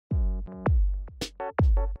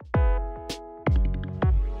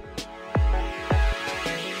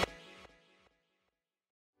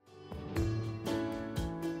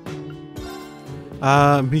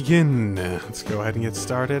Begin. Let's go ahead and get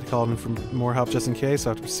started. Called in for more help just in case.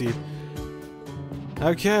 I have to proceed.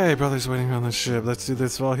 Okay, brother's waiting on the ship. Let's do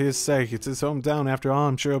this for his sake. It's his hometown after all.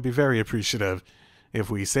 I'm sure he'll be very appreciative if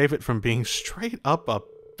we save it from being straight up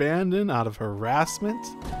abandoned out of harassment.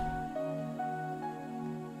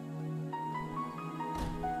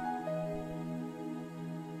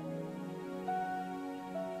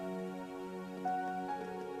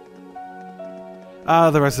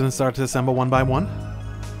 The residents start to assemble one by one.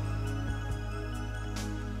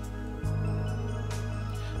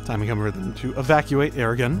 Time come for them to evacuate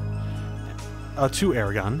Aragon, to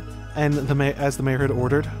Aragon, and as the mayor had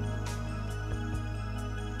ordered.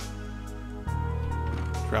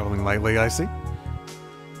 Traveling lightly, I see.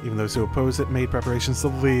 Even those who oppose it made preparations to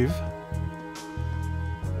leave.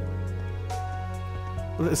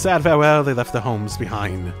 With a sad farewell, they left their homes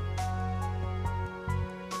behind.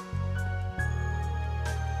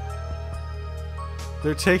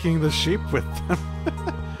 They're taking the sheep with them.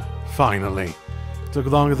 Finally. Took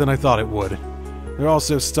longer than I thought it would. They're all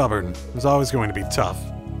so stubborn. It was always going to be tough.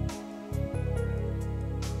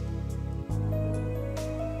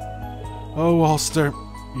 Oh, Ulster,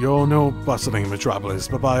 you're no bustling metropolis,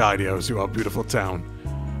 but by Idios, you are a beautiful town.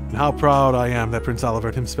 And how proud I am that Prince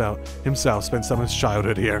Oliver himself spent some of his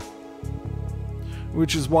childhood here.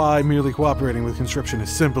 Which is why merely cooperating with conscription is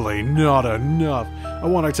simply not enough. I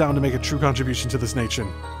want our town to make a true contribution to this nation.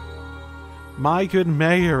 My good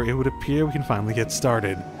mayor, it would appear we can finally get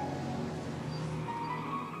started.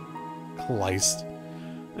 Kleist.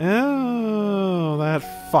 Oh, that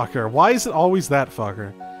fucker. Why is it always that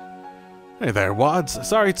fucker? Hey there, Wads.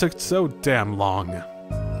 Sorry it took so damn long.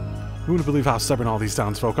 Who would believe how stubborn all these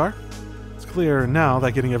townsfolk are? It's clear now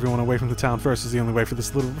that getting everyone away from the town first is the only way for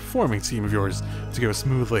this little reforming scheme of yours to go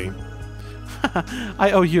smoothly.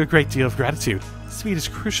 I owe you a great deal of gratitude. Speed is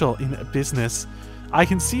crucial in business. I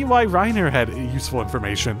can see why Reiner had useful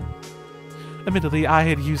information. Admittedly, I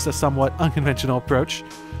had used a somewhat unconventional approach.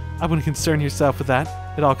 I wouldn't concern yourself with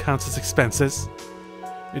that. It all counts as expenses.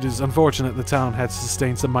 It is unfortunate the town had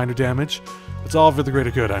sustained some minor damage. It's all for the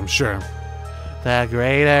greater good, I'm sure. The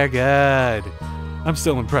greater good. I'm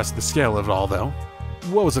still impressed with the scale of it all, though.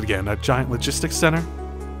 What was it again, a giant logistics center?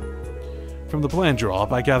 From the plan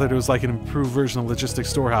draw-up, I gathered it was like an improved version of logistics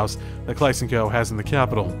storehouse that Kleist & Co. has in the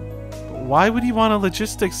capital. But why would you want a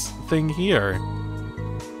logistics thing here?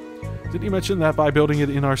 Didn't you mention that by building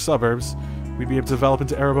it in our suburbs, we'd be able to develop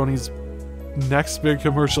into Ereboni's next big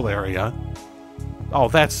commercial area? Oh,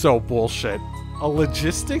 that's so bullshit. A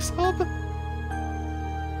logistics hub?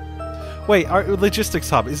 Wait, our logistics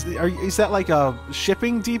hub, is that like a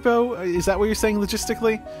shipping depot? Is that what you're saying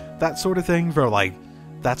logistically? That sort of thing for like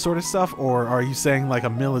that sort of stuff? Or are you saying like a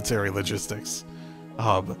military logistics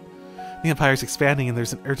hub? The Empire's expanding and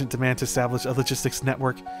there's an urgent demand to establish a logistics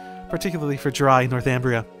network, particularly for dry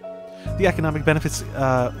Northumbria. The economic benefits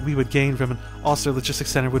we would gain from an Ulster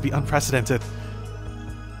logistics center would be unprecedented.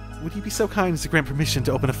 Would you be so kind as to grant permission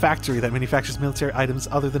to open a factory that manufactures military items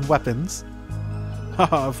other than weapons?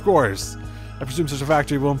 Haha, of course. I presume such a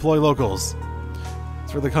factory will employ locals.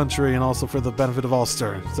 It's for the country and also for the benefit of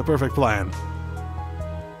Ulster. It's a perfect plan.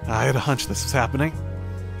 I had a hunch this was happening.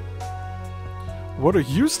 What are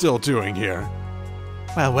you still doing here?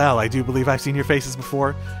 Well, I do believe I've seen your faces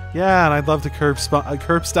before. Yeah, and I'd love to curb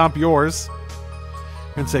stomp yours.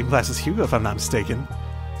 You're in the same class as Hugo, if I'm not mistaken.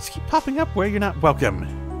 Just keep popping up where you're not welcome.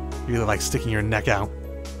 You really like sticking your neck out.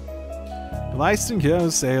 Kleist & Co.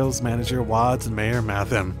 Sales Manager Wads and Mayor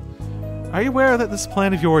Matham. Are you aware that this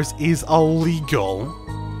plan of yours is illegal?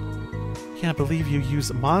 Can't believe you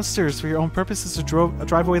use monsters for your own purposes to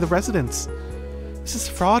drive away the residents. This is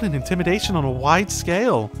fraud and intimidation on a wide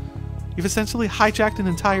scale. You've essentially hijacked an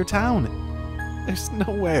entire town. There's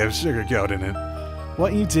no way of sugarcoating it.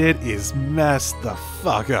 What you did is mess the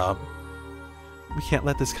fuck up. We can't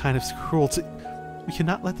let this kind of cruelty... We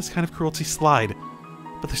cannot let this kind of cruelty slide.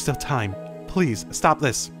 But there's still time. Please, stop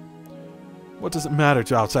this. What does it matter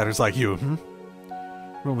to outsiders like you,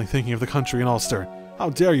 We're only thinking of the country and Ulster. How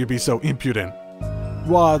dare you be so impudent?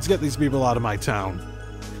 Wads, get these people out of my town.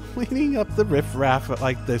 Cleaning up the riffraff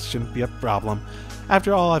like this shouldn't be a problem.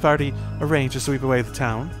 After all, I've already arranged to sweep away the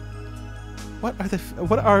town.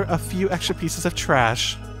 What are a few extra pieces of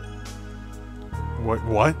trash?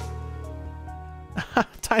 What?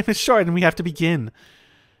 Time is short and we have to begin.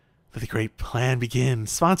 Let the great plan begin.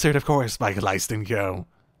 Sponsored, of course, by Kleist & Co.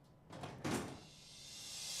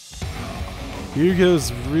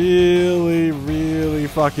 Hugo's really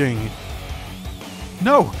fucking...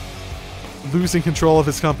 No! Losing control of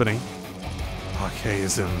his company.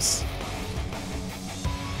 Archaisms.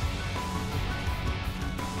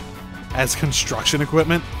 as construction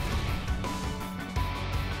equipment?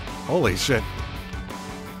 Holy shit.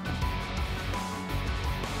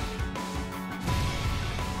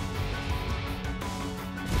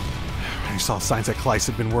 I saw signs that Kleist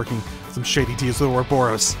had been working some shady deals with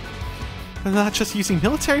Ouroboros. They're not just using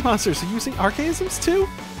military monsters, they're using archaisms too?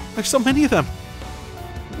 There's so many of them.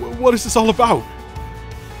 What is this all about?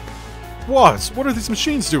 What are these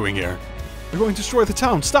machines doing here? They're going to destroy the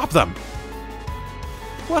town. Stop them!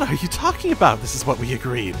 What are you talking about? This is what we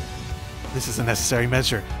agreed. This is a necessary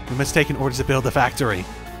measure. We must take in order to build the factory.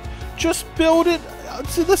 Just build it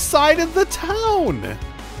to the side of the town!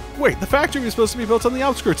 Wait, the factory was supposed to be built on the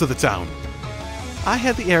outskirts of the town. I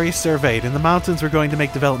had the area surveyed, and the mountains were going to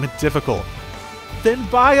make development difficult. Then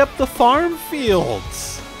buy up the farm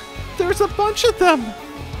fields! There's a bunch of them!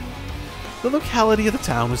 The locality of the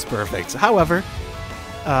town was perfect. However,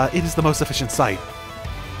 it is the most efficient site.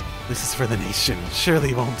 This is for the nation. Surely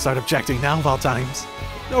you won't start objecting now of all times.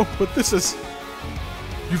 No, but this is...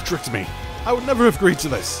 You've tricked me. I would never have agreed to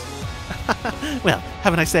this. Well,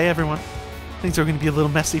 have a nice day, everyone. Things are going to be a little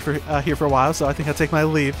messy for here for a while, so I think I'll take my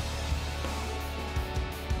leave.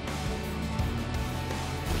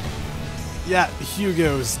 Yeah,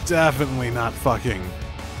 Hugo's definitely not fucking.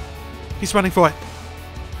 He's running for it.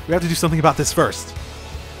 We have to do something about this first.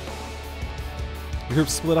 The group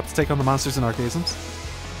split up to take on the monsters and archaisms.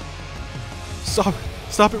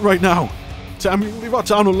 Stop it right now. Tammy, leave our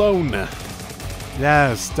town alone.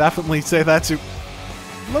 Yes, definitely say that to...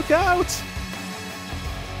 Look out!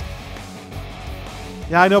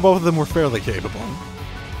 Yeah, I know both of them were fairly capable.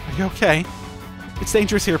 Are you okay? It's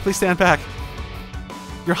dangerous here. Please stand back.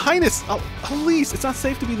 Your Highness! Please, it's not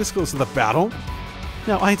safe to be this close to the battle.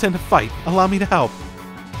 No, I intend to fight. Allow me to help.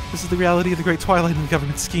 This is the reality of the Great Twilight and the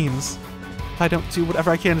government schemes. If I don't do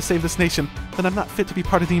whatever I can to save this nation, then I'm not fit to be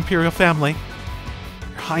part of the Imperial family.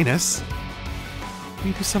 Your Highness, we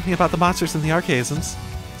need to do something about the monsters and the archaisms.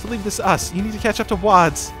 So leave this to us. You need to catch up to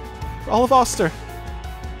Wads. For all of Ulster.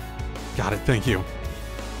 Got it, thank you.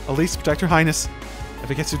 Elise, protect Her Highness.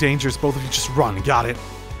 If it gets too dangerous, both of you just run. Got it.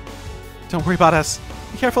 Don't worry about us.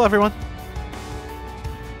 Be careful, everyone.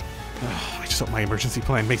 I just hope my emergency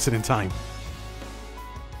plan makes it in time.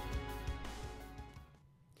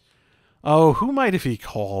 Oh, who might have he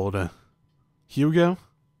called? Hugo?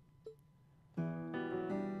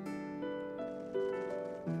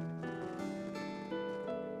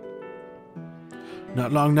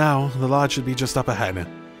 Not long now. The lodge should be just up ahead.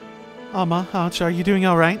 Alma, Ouch, are you doing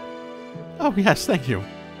alright? Oh, yes, thank you.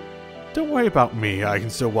 Don't worry about me. I can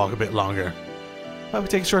still walk a bit longer. Why don't we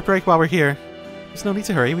take a short break while we're here? There's no need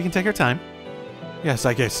to hurry. We can take our time. Yes,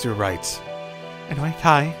 I guess you're right. Anyway,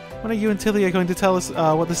 Kai, when are you and Tilia going to tell us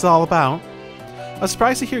what this is all about? I was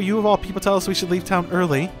surprised to hear you of all people tell us we should leave town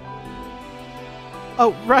early.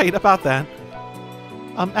 Oh, right, about that.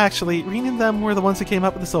 Actually, Reen and them were the ones who came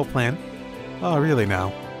up with this whole plan. Oh, really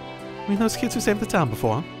now? I mean, those kids who saved the town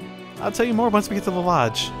before. I'll tell you more once we get to the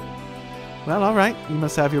lodge. Well, alright. You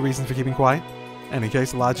must have your reasons for keeping quiet. In any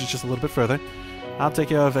case, the lodge is just a little bit further. I'll take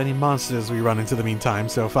care of any monsters we run into the meantime,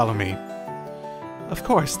 so follow me. Of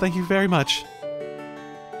course, thank you very much.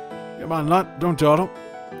 Come on, lot, don't dawdle.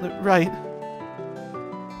 Right.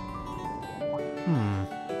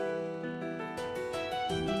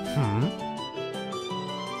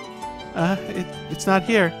 It's not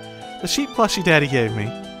here. The sheep plushie Daddy gave me.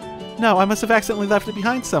 No, I must have accidentally left it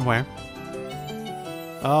behind somewhere.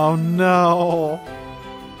 Oh no.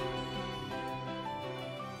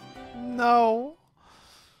 No.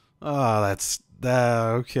 Oh, that's...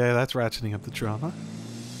 okay, that's ratcheting up the drama.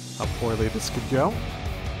 How poorly this could go.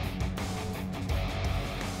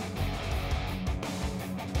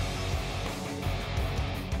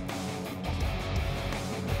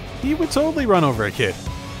 He would totally run over a kid.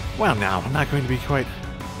 Well, now, I'm not going to be quite...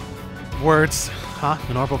 Words. Huh?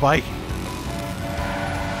 An orbital bike?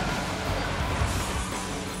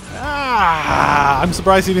 Ah! I'm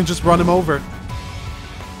surprised he didn't just run him over.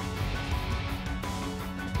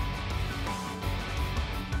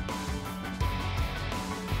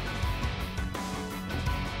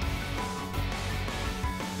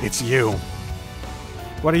 It's you.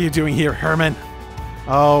 What are you doing here, Herman?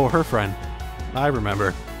 Oh, her friend. I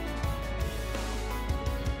remember.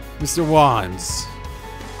 Mr. Wands.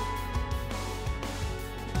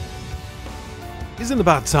 Isn't it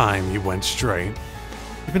about time you went straight?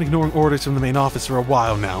 You've been ignoring orders from the main office for a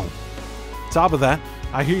while now. Top of that,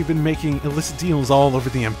 I hear you've been making illicit deals all over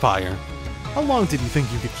the Empire. How long did you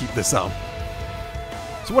think you could keep this up?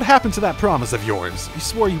 So what happened to that promise of yours? You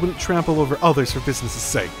swore you wouldn't trample over others for business's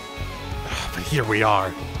sake. But here we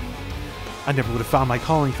are. I never would have found my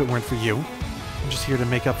calling if it weren't for you. I'm just here to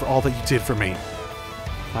make up for all that you did for me.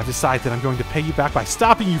 I've decided that I'm going to pay you back by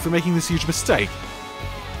stopping you from making this huge mistake.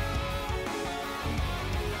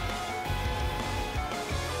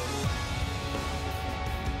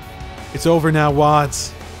 It's over now,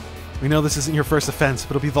 Wads. We know this isn't your first offense,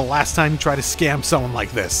 but it'll be the last time you try to scam someone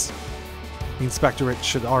like this. The Inspectorate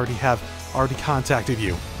should already have contacted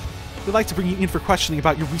you. We'd like to bring you in for questioning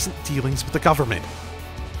about your recent dealings with the government.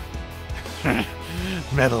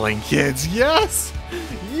 Meddling kids, yes!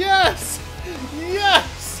 Yes!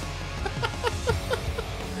 Yes!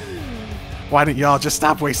 Why don't y'all just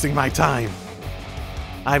stop wasting my time?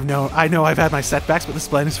 I know I've had my setbacks, but this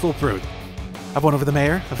plan is foolproof. I've won over the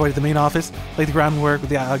mayor, avoided the main office, laid the groundwork with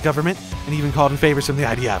the government, and even called in favors from the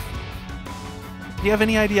IDF. Do you have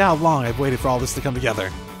any idea how long I've waited for all this to come together?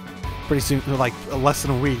 Pretty soon, like less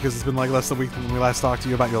than a week, because it's been like less than a week when we last talked to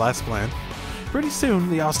you about your last plan. Pretty soon,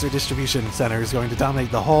 the Oster Distribution Center is going to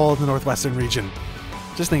dominate the whole of the northwestern region.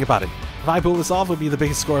 Just think about it. If I pull this off, it would be the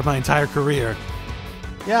biggest score of my entire career.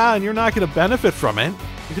 Yeah, and you're not going to benefit from it.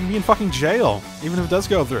 You're going to be in fucking jail, even if it does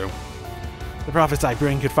go through. The profits I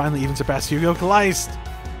bring could finally even surpass Hugo Kleist.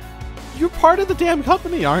 You're part of the damn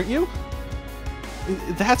company, aren't you?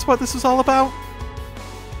 That's what this is all about?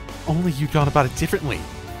 Only you'd gone about it differently.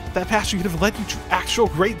 That passion could have led you to actual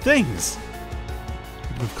great things.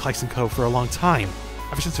 You've been with Kleist & Co. for a long time,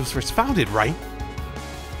 ever since it was first founded, right?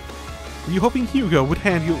 Were you hoping Hugo would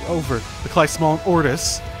hand you over the Kleist Small and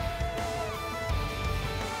Ortis?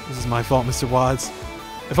 This is my fault, Mr. Wads.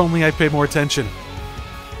 If only I'd paid more attention.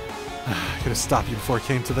 I could have stopped you before it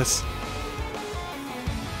came to this.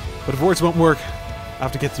 But if words won't work, I'll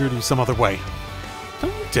have to get through to you some other way.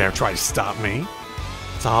 Don't you dare try to stop me.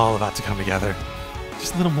 It's all about to come together.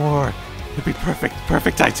 Just a little more. It'd be perfect.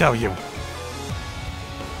 Perfect, I tell you.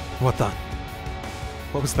 What the?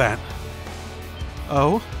 What was that?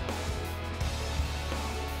 Oh?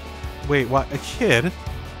 Wait, what? A kid?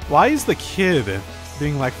 Why is the kid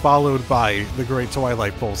being, like, followed by the Great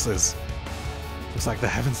Twilight Pulses? Looks like the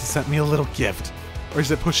heavens have sent me a little gift. Or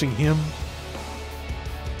is it pushing him?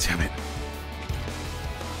 Damn it.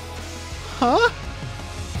 Huh?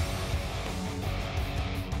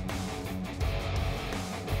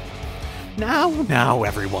 Now,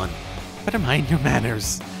 everyone. Better mind your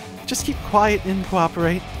manners. Just keep quiet and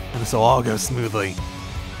cooperate, and this will all go smoothly.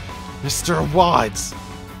 Mr. Wads!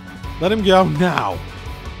 Let him go now!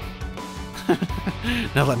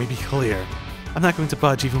 Now let me be clear. I'm not going to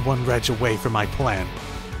budge even one reg away from my plan.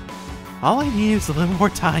 All I need is a little more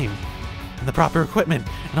time, and the proper equipment,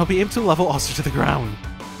 and I'll be able to level Oster to the ground.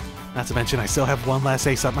 Not to mention, I still have one last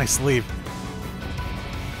ace up my sleeve.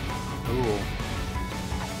 Ooh.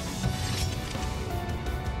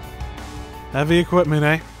 Heavy equipment,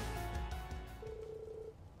 eh?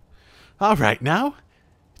 Alright, now,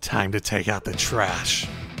 time to take out the trash.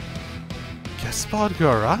 Gaspard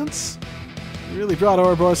Gorantz? You really brought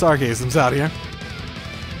Ouroboros sarcasms out here.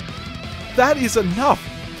 That is enough!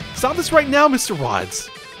 Stop this right now, Mr. Wads!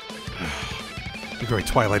 The Great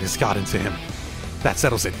Twilight has got into him. That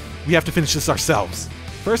settles it. We have to finish this ourselves.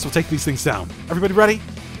 First, we'll take these things down. Everybody ready?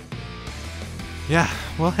 Yeah,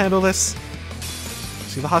 we'll handle this.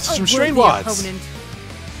 See the hostage restraint Wads! Opponent.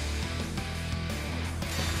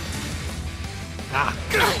 Ah.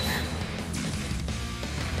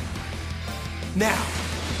 Now,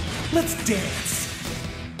 let's dance.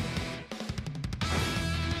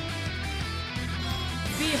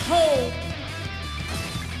 Behold!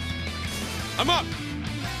 I'm up.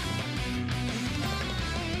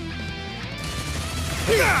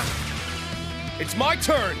 It's my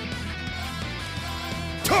turn.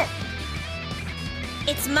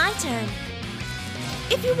 It's my turn.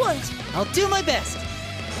 If you would. I'll do my best.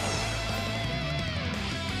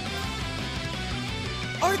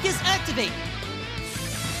 Arcus activate!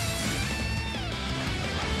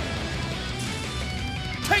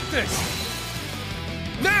 Take this.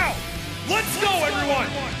 Now, let's go, everyone.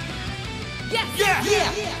 Yes! Yeah.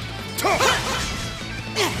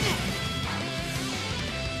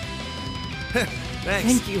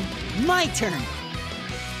 Thanks. Thank you. My turn.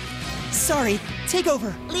 Sorry, take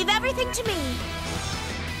over. Leave everything to me.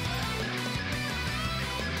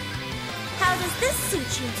 How does this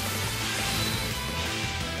suit you?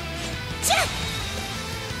 Chah!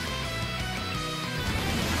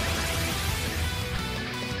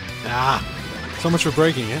 Ah, so much for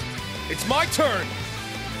breaking it. It's my turn.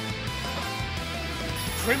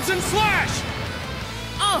 Crimson Slash.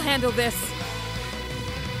 I'll handle this.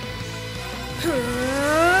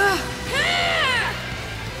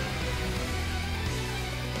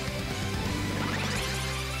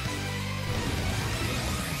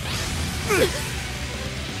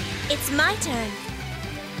 It's It's my turn.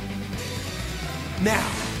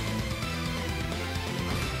 Now.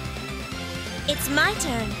 It's my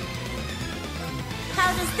turn.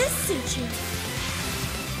 How does this suit you?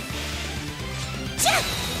 Check!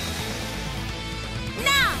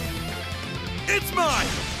 Now! It's mine!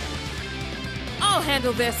 I'll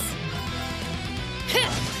handle this.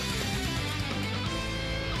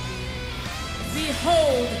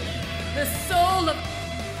 Behold, the soul of...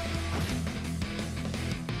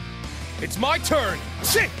 It's my turn!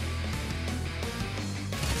 Shit!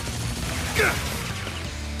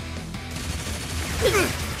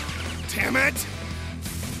 Damn it!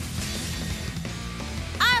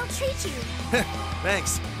 I'll treat you.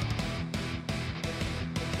 Thanks.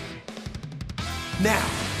 Now,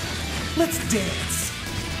 let's dance.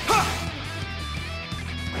 Ha!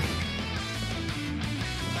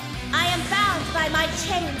 I am bound by my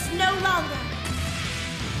chains no longer.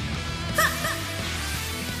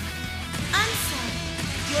 I'm sorry.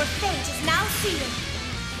 Your fate is now sealed.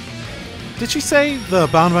 Did she say the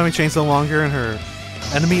Bound by My Chains no longer in her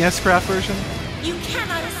enemy S-Craft version? You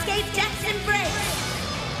cannot escape death's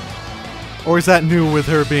embrace. Or is that new with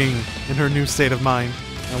her being in her new state of mind?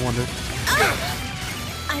 I wonder.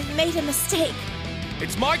 I've made a mistake.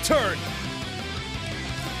 It's my turn!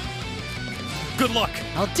 Good luck!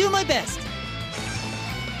 I'll do my best.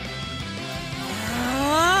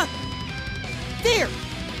 There!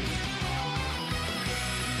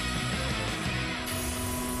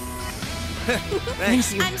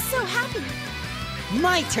 Thanks. You. I'm so happy.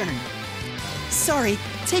 My turn. Sorry,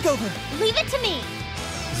 take over. Leave it to me.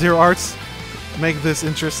 Zero Arts, make this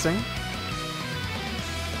interesting.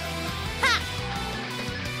 Ha!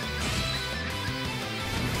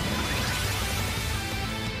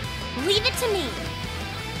 Leave it to me.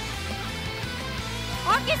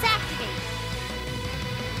 Arcus activate.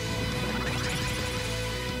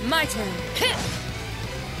 My turn.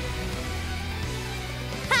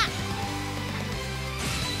 Ha!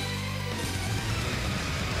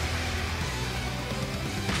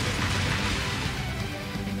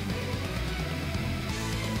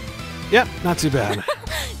 Yep, not too bad.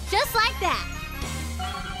 Just like that.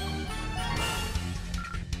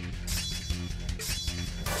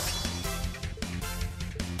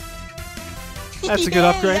 That's a good Yay,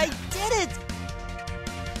 upgrade. I did it!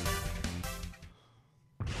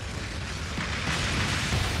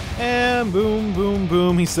 And boom, boom,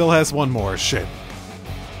 boom. He still has one more. Shit.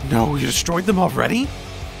 No, you destroyed them already?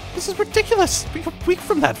 This is ridiculous. We were weak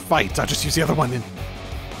from that fight. I'll just use the other one in.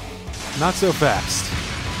 Not so fast.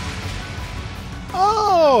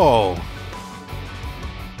 Oh!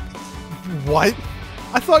 What?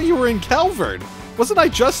 I thought you were in Calvard. Wasn't I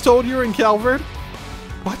just told you were in Calvard?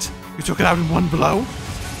 What? You took it out in one blow?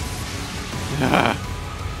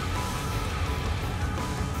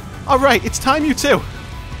 Alright, it's time you two.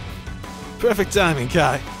 Perfect timing,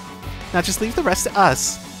 Kai. Now just leave the rest to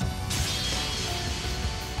us.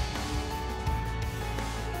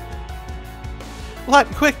 What?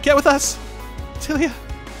 Quick, get with us! Tilia.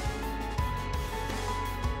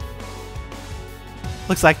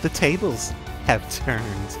 Looks like the tables have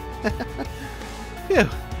turned. Phew.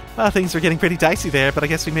 Well, things were getting pretty dicey there, but I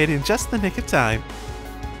guess we made it in just the nick of time.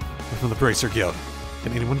 We're from the Bracer Guild.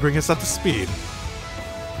 Can anyone bring us up to speed?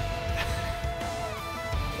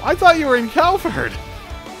 I thought you were in Calvard!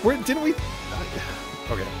 Didn't we...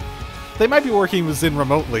 Okay. They might be working with Zin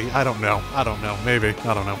remotely. I don't know. Maybe.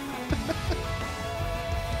 I don't know.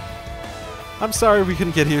 I'm sorry we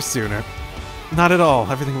couldn't get here sooner. Not at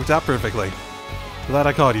all. Everything worked out perfectly. Glad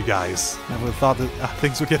I called you guys. I would have thought that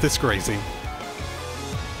things would get this crazy.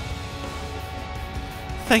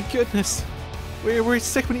 Thank goodness. We were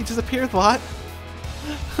sick when you disappeared, Lot.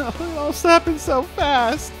 It all happened so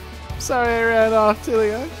fast. Sorry I ran off,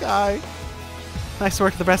 Tilia. Guy. Nice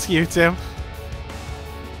work at the rescue, Tim.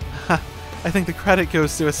 I think the credit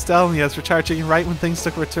goes to Estelle and Yaz for charging in right when things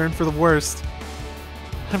took a return for the worst.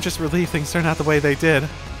 I'm just relieved things turned out the way they did.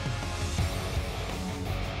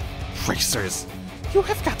 Racers, you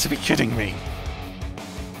have got to be kidding me.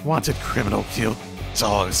 Wanted criminal killed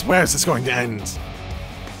dogs. Where is this going to end?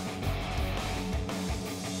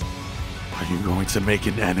 Are you going to make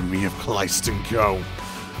an enemy of Kleist & Co?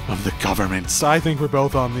 Of the government? I think we're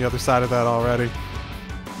both on the other side of that already.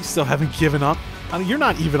 You still haven't given up? I mean, you're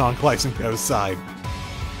not even on Kleist & Co.'s side.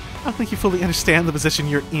 I don't think you fully understand the position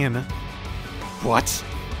you're in. What?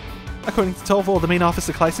 According to Toval, the main office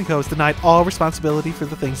of Kleist & Co. has denied all responsibility for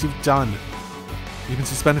the things you've done. You've been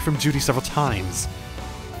suspended from duty several times.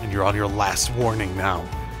 And you're on your last warning now.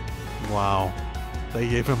 Wow. They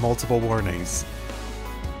gave him multiple warnings.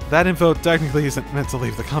 That info technically isn't meant to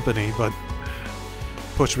leave the company, but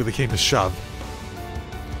push really came to shove.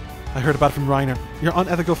 I heard about it from Reiner. Your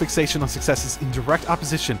unethical fixation on success is in direct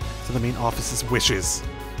opposition to the main office's wishes.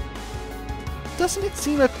 Doesn't it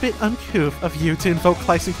seem a bit uncouth of you to invoke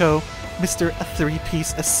Clysico, Mr. A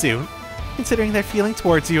Three-Piece Suit, considering their feeling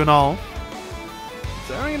towards you and all?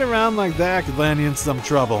 Throwing it around like that could land you in some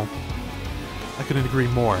trouble. I couldn't agree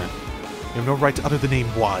more. You have no right to utter the name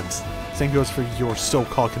Wads. Same goes for your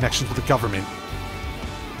so-called connections with the government.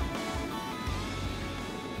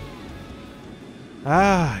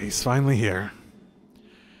 Ah, he's finally here.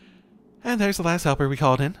 And there's the last helper we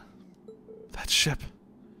called in. That ship.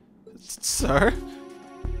 Sir?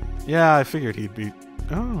 Yeah, I figured he'd be...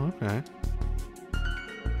 Oh, okay.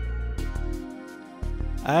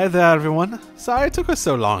 Hi there, everyone. Sorry it took us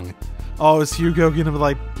so long. Oh, is Hugo gonna,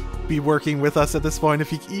 like, be working with us at this point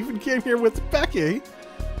if he even came here with Becky?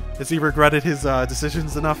 Has he regretted his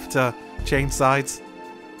decisions enough to change sides?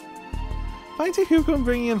 Finding Hugo and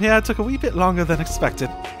bringing him here took a wee bit longer than expected.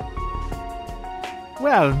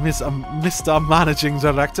 Well, Mr. Managing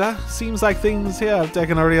Director, seems like things here have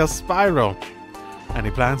taken a real spiral.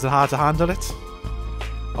 Any plans on how to handle it?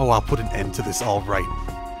 Oh, I'll put an end to this all right.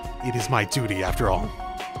 It is my duty, after all.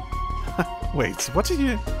 Wait, what did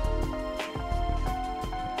you...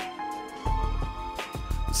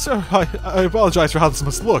 Sir, I apologize for how this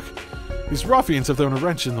must look. These ruffians have thrown a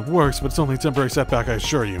wrench in the works, but it's only a temporary setback, I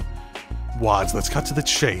assure you. Wads, let's cut to the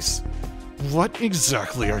chase. What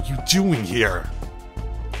exactly are you doing here?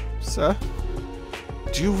 Sir?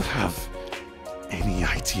 Do you have any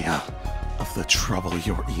idea of the trouble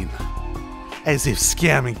you're in? As if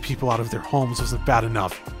scamming people out of their homes wasn't bad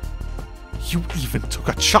enough. You even took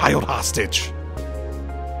a child hostage.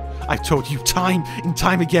 I've told you time and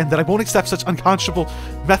time again that I won't accept such unconscionable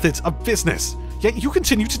methods of business, yet you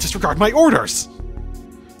continue to disregard my orders.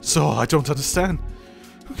 So I don't understand.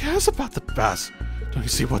 Who cares about the best? Don't you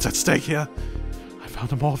see what's at stake here? I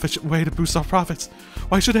found a more efficient way to boost our profits.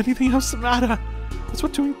 Why should anything else matter? That's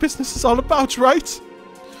what doing business is all about, right?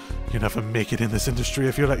 You never make it in this industry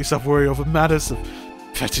if you let yourself worry over matters of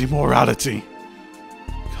petty morality.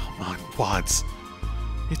 Come on, Wads.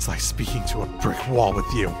 It's like speaking to a brick wall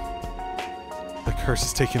with you. The curse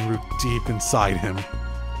has taken root deep inside him.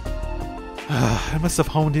 I must have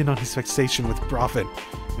honed in on his fixation with profit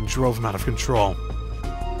and drove him out of control.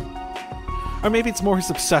 Or maybe it's more his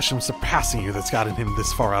obsession with surpassing you that's gotten him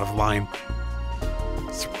this far out of line.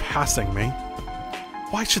 Surpassing me?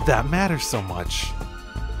 Why should that matter so much?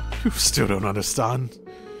 You still don't understand.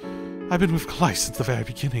 I've been with Clyde since the very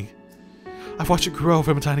beginning. I've watched it grow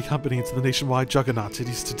from a tiny company into the nationwide juggernaut it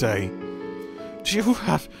is today. Do you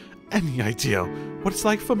have any idea what it's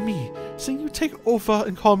like for me seeing you take over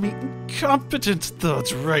and call me incompetent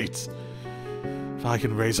third rate? If I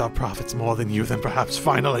can raise our profits more than you, then perhaps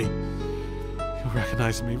finally you'll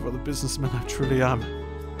recognize me for the businessman I truly am.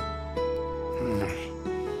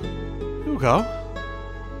 Hugo?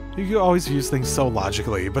 You always views things so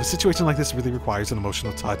logically, but a situation like this really requires an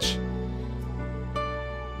emotional touch.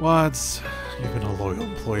 Wads, you've been a loyal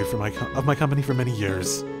employee of my company for many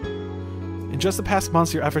years. In just the past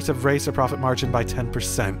months, your efforts have raised our profit margin by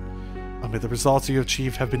 10%. Amid the results you have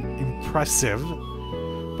achieved have been impressive,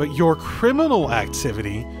 but your criminal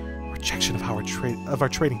activity, rejection of our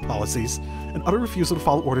trading policies, and utter refusal to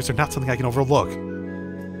follow orders are not something I can overlook.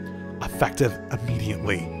 Effective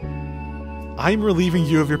immediately. I'm relieving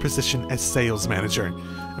you of your position as sales manager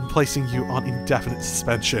and placing you on indefinite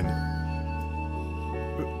suspension.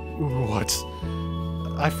 What?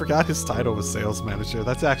 I forgot his title was sales manager.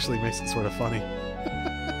 That actually makes it sort of funny.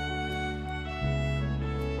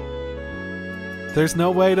 There's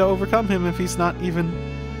no way to overcome him if he's not even...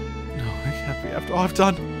 No, it can't be after all I've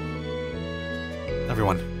done.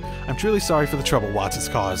 Everyone, I'm truly sorry for the trouble Watts has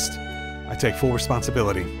caused. I take full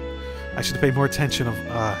responsibility. I should have paid more attention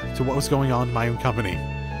to what was going on in my own company.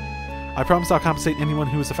 I promise I'll compensate anyone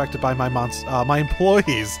who was affected by my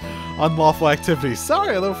employees' unlawful activities.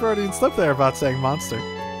 Sorry, a little Freudian slip there about saying monster.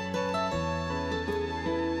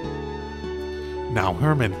 Now,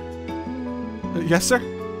 Herman. Yes, sir?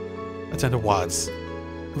 Attend to Wads.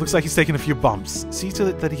 It looks like he's taken a few bumps. See to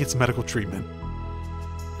it that he gets medical treatment.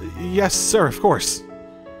 Yes, sir, of course.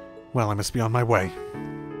 Well, I must be on my way.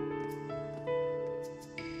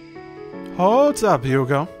 Hold up,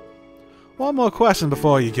 Hugo. One more question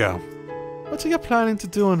before you go. What are you planning to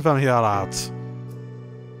do from here out?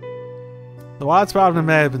 The Wads problem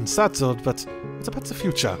may have been settled, but what about the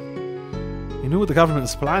future? You knew what the government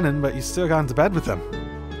was planning, but you still got into bed with them.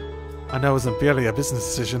 I know it wasn't purely a business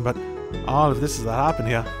decision, but all of this that happened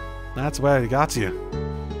here, that's where it got to you.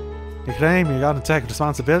 You claim you're going to take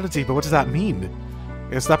responsibility, but what does that mean?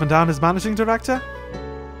 You're stepping down as managing director?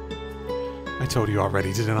 I told you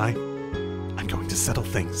already, didn't I? I'm going to settle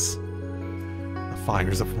things. The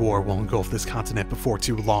fires of war will engulf this continent before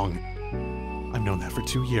too long. I've known that for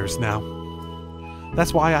 2 years now.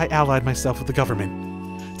 That's why I allied myself with the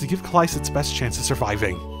government, to give Callice its best chance of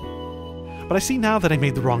surviving. But I see now that I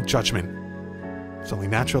made the wrong judgment. It's only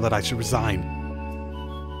natural that I should resign.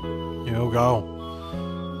 Hugo.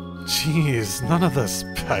 Jeez, none of this,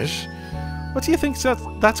 Pesh. What do you think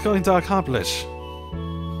that's going to accomplish?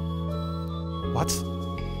 What?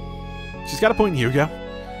 She's got a point, Hugo.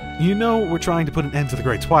 You know we're trying to put an end to the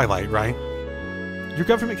Great Twilight, right? Your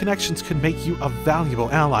government connections could make you a valuable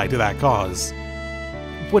ally to that cause.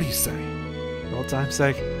 What do you say? For old time's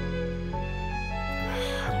sake?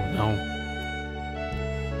 I don't know.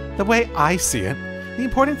 The way I see it, the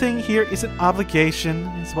important thing here isn't obligation,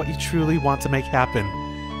 it's what you truly want to make happen.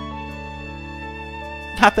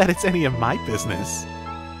 Not that it's any of my business.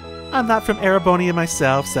 I'm not from Erebonia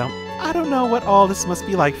myself, so I don't know what all this must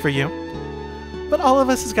be like for you. But all of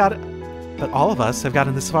us have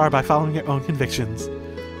gotten this far by following our own convictions,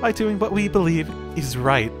 by doing what we believe is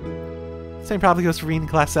right. Same probably goes for Reen in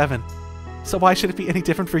Class 7. So why should it be any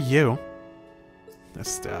different for you?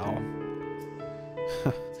 Estelle.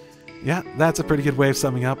 Yeah, that's a pretty good way of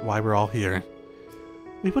summing up why we're all here.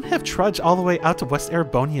 We wouldn't have trudged all the way out to West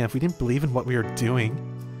Erebonia if we didn't believe in what we were doing.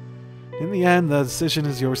 In the end, the decision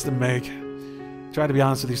is yours to make. Try to be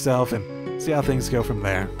honest with yourself and see how things go from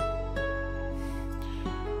there.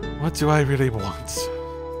 What do I really want?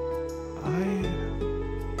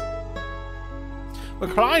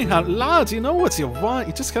 We're crying out loud, you know what you want,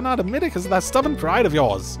 you just cannot admit it because of that stubborn pride of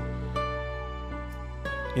yours.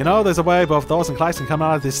 You know, there's a way both Thors and Callice can come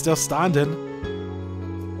out of this still standing.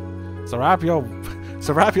 So wrap your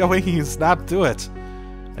wings and snap to it.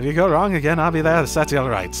 If you go wrong again, I'll be there to set you all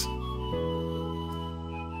right.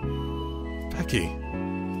 Becky.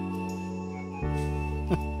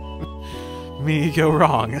 Me go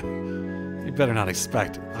wrong. You better not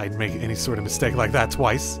expect I'd make any sort of mistake like that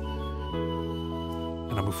twice.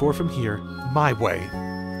 And I'll move forward from here, my way.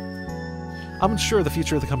 I'll ensure the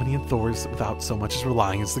future of the company and Thors without so much as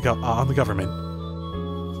relying on the government.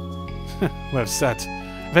 Well said.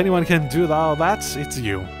 If anyone can do all that, it's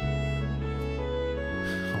you. All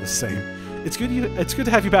the same, it's good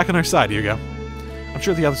to have you back on our side, Hugo. I'm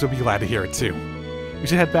sure the others will be glad to hear it too. We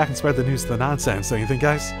should head back and spread the news to the nonsense, don't you think,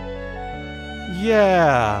 guys?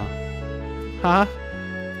 Yeah. Huh?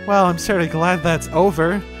 Well, I'm certainly glad that's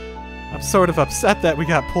over. I'm sort of upset that we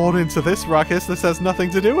got pulled into this ruckus. This has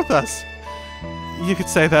nothing to do with us. You could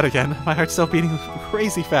say that again. My heart's still beating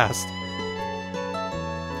crazy fast.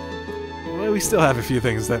 Well, we still have a few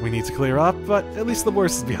things that we need to clear up, but at least the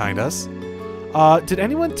worst is behind us. Did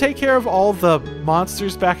anyone take care of all the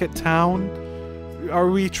monsters back at town? Are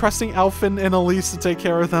we trusting Elfin and Elise to take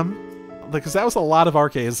care of them? Because that was a lot of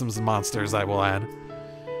archaisms and monsters, I will add.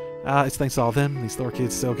 It's thanks to all of them. These little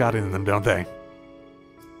kids still got it in them, don't they?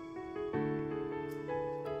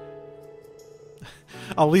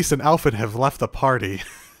 Elise and Alfred have left the party.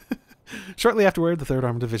 Shortly afterward, the 3rd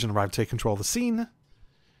Armored Division arrived to take control of the scene.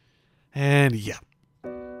 And yeah.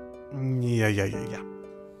 Yeah.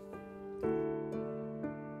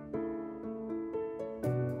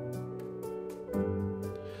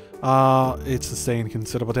 It's sustained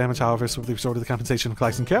considerable damage, however, swiftly restored to the compensation of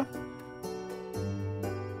Callice and Co.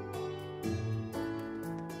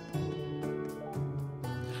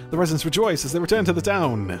 The residents rejoice as they return to the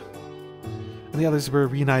town. And the others were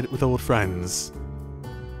reunited with old friends.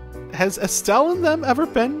 Has Estelle and them ever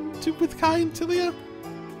been with Kai and Tilia?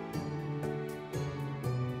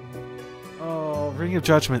 Oh, Ring of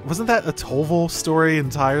Judgment. Wasn't that a Toval story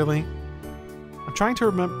entirely? I'm trying to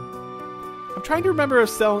remember if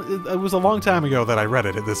Estelle... It was a long time ago that I read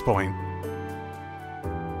it at this point.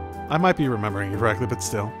 I might be remembering it correctly, but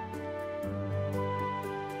still.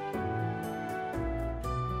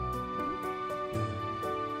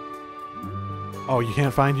 Oh, you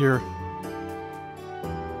can't find your...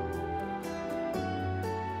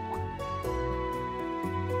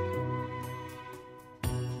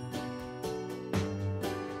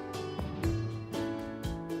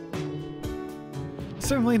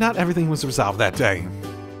 Certainly not everything was resolved that day.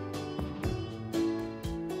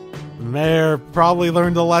 The mayor probably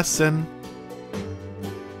learned a lesson.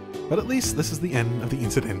 But at least this is the end of the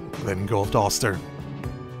incident that engulfed Ulster.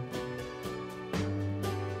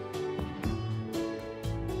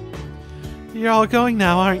 You're all going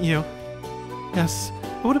now, aren't you? Yes.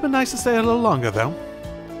 It would have been nice to stay a little longer, though.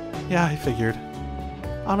 Yeah, I figured.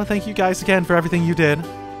 I want to thank you guys again for everything you did.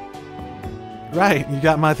 Right, you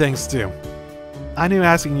got my thanks too. I knew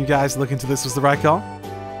asking you guys to look into this was the right call.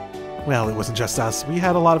 Well, it wasn't just us. We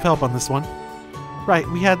had a lot of help on this one. Right,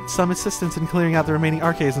 we had some assistance in clearing out the remaining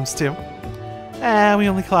archaisms too. We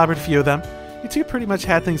only clobbered a few of them. You two pretty much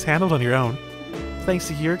had things handled on your own. Thanks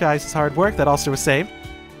to your guys' hard work, that Ulster was saved.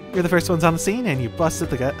 You're the first ones on the scene, and you busted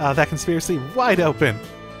that conspiracy wide open.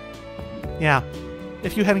 Yeah,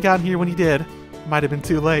 if you hadn't gotten here when you did, it might have been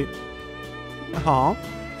too late. Aw,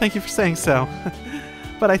 thank you for saying so.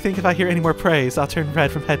 But I think if I hear any more praise, I'll turn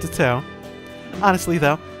red from head to toe. Honestly,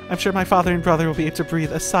 though, I'm sure my father and brother will be able to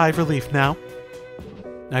breathe a sigh of relief now.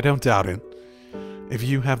 I don't doubt it. If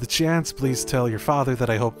you have the chance, please tell your father that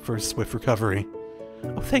I hope for a swift recovery.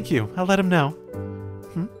 Oh, thank you. I'll let him know.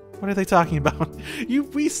 What are they talking about?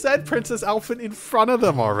 We said Princess Elfin in front of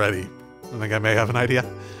them already. I think I may have an idea.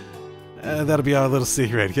 That'll be our little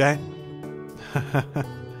secret, okay?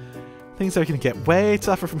 Things are going to get way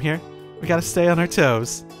tougher from here. We gotta stay on our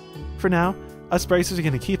toes. For now, us bracers are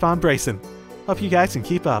going to keep on bracing. Hope you guys can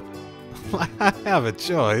keep up. I have a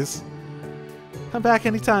choice. Come back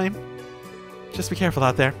anytime. Just be careful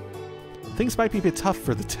out there. Things might be a bit tough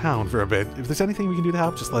for the town for a bit. If there's anything we can do to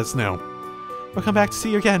help, just let us know. We'll come back to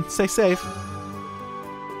see you again. Stay safe.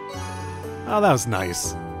 Oh, that was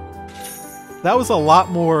nice. That was a lot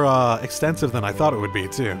more extensive than I thought it would be,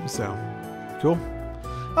 too. So, cool.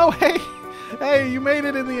 Oh, hey! Hey, you made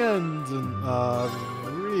it in the end.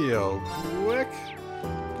 And, real quick.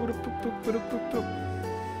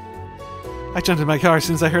 I jumped in my car as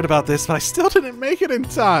soon as I heard about this, but I still didn't make it in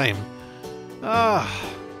time. How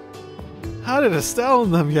did Estelle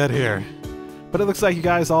and them get here? But it looks like you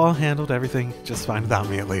guys all handled everything just fine without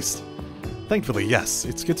me, at least. Thankfully, yes.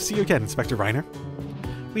 It's good to see you again, Inspector Reiner.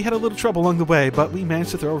 We had a little trouble along the way, but we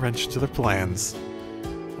managed to throw a wrench to their plans.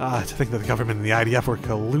 To think that the government and the IDF were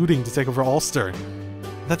colluding to take over Ulster.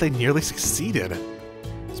 That they nearly succeeded.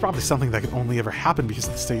 It's probably something that could only ever happen because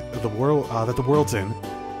of the state of the world that the world's in.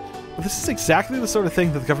 But this is exactly the sort of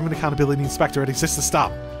thing that the Government Accountability Inspectorate exists to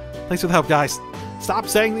stop. Thanks for the help, guys. Stop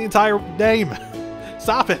saying the entire name!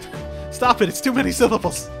 Stop it! Stop it, it's too many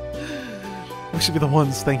syllables! We should be the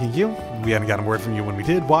ones thanking you. If we hadn't gotten word from you when we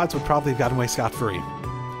did, Wads would probably have gotten away scot-free.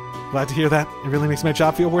 Glad to hear that. It really makes my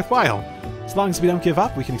job feel worthwhile. As long as we don't give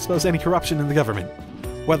up, we can expose any corruption in the government.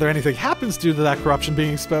 Whether anything happens due to that corruption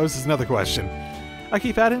being exposed is another question. I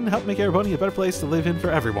keep at it and help make Erebony a better place to live in for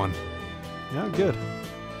everyone. Yeah, good.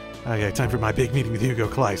 Okay, time for my big meeting with Hugo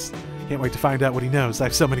Kleist. Can't wait to find out what he knows. I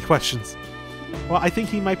have so many questions. Well, I think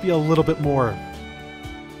he might be a little bit more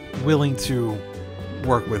willing to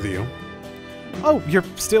work with you. Oh, you're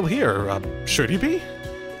still here. Should he be?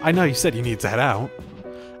 I know you said you need to head out.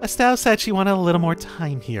 Estelle said she wanted a little more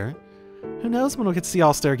time here. Who knows when we'll get to see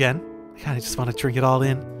Ulster again? I kinda just want to drink it all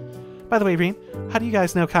in. By the way, Reen, how do you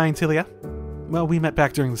guys know Kai and Tilia? Well, we met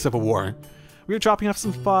back during the Civil War. We were dropping off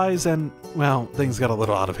some supplies and, well, things got a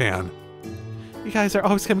little out of hand. You guys are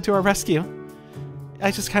always coming to our rescue. I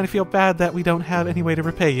just kind of feel bad that we don't have any way to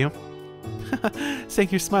repay you. Seeing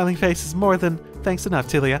your smiling face is more than thanks enough,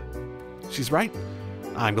 Tilia. She's right.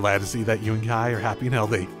 I'm glad to see that you and Kai are happy and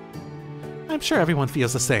healthy. I'm sure everyone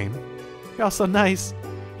feels the same. You're all so nice.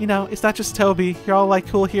 You know, it's not just Toby. You're all like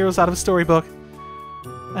cool heroes out of a storybook.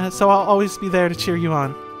 So I'll always be there to cheer you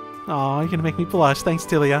on. Aw, you're gonna make me blush. Thanks,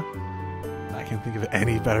 Tilia. I can't think of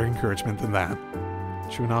any better encouragement than that.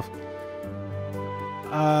 True enough.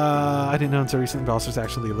 I didn't know until recently, but Ulster's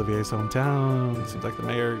actually Olivier's hometown. It seems like the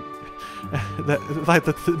mayor...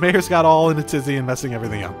 the mayor's got all in a tizzy and messing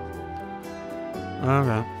everything up.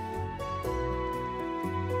 Okay.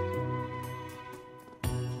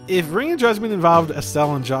 If Ring of Judgment involved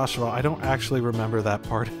Estelle and Joshua, I don't actually remember that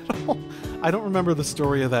part at all. I don't remember the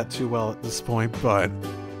story of that too well at this point, but...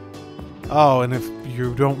 Oh, and if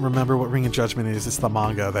you don't remember what Ring of Judgment is, it's the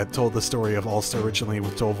manga that told the story of Ulster originally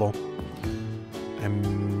with Toval.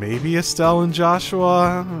 And maybe Estelle and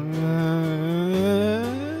Joshua?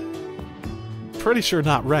 Pretty sure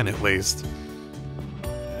not Ren, at least.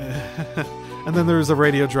 And then there's a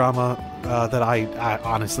radio drama that I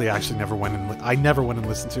honestly actually never went and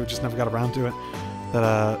listened to. Just never got around to it.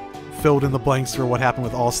 That filled in the blanks for what happened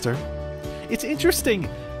with Ulster. It's interesting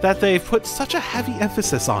that they've put such a heavy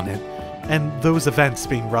emphasis on it, and those events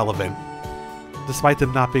being relevant, despite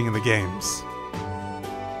them not being in the games.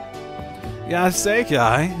 Yeah, I say,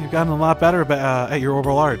 Guy, you've gotten a lot better at your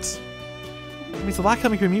orbital arts. It means a lot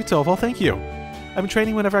coming from you, Toval. Thank you. I've been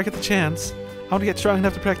training whenever I get the chance. I want to get strong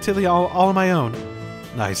enough to protect Tilia all on my own.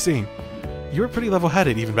 I see. You were pretty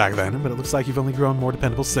level-headed even back then, but it looks like you've only grown more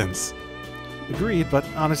dependable since. Agreed, but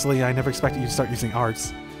honestly, I never expected you to start using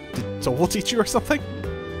arts. Did Toval teach you or something?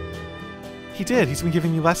 He did. He's been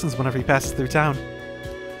giving me lessons whenever he passes through town.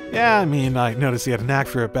 Yeah, I mean, I noticed he had a knack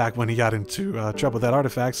for it back when he got into trouble with that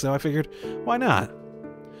artifact, so I figured, why not?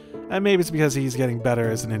 And maybe it's because he's getting better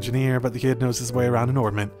as an engineer, but the kid knows his way around an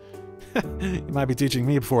orbment. He might be teaching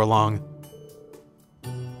me before long.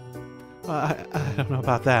 I don't know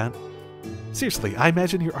about that. Seriously, I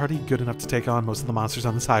imagine you're already good enough to take on most of the monsters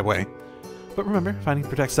on this highway. But remember, fighting to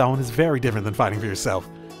protect someone is very different than fighting for yourself.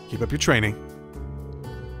 Keep up your training.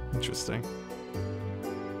 Interesting.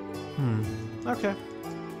 Okay.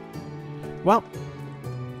 Well,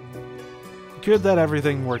 good that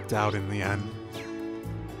everything worked out in the end.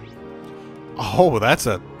 Oh, that's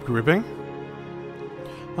a grouping.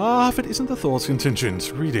 If it isn't the Thor's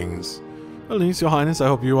contingent, greetings. Elise, Your Highness, I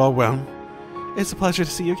hope you are well. It's a pleasure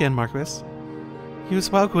to see you again, Marquis. You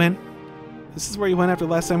as well, Gwyn. This is where you went after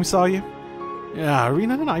the last time we saw you? Yeah,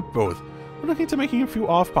 Irina and I both. We're looking into making a few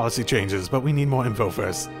off-policy changes, but we need more info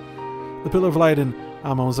first. The Pillar of Light and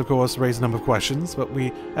Amos, of course, raised a number of questions, but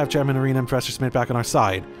we have Chairman Irina and Professor Smith back on our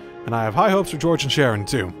side, and I have high hopes for George and Sharon,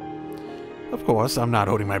 too. Of course, I'm not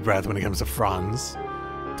holding my breath when it comes to Franz.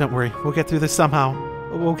 Don't worry, we'll get through this somehow.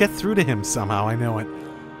 We'll get through to him somehow, I know it.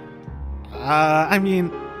 I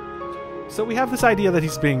mean... So we have this idea that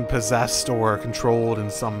he's being possessed or controlled in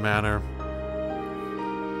some manner.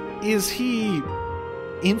 Is he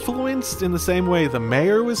influenced in the same way the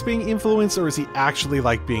mayor was being influenced, or is he actually,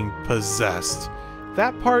 like, being possessed?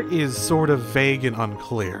 That part is sort of vague and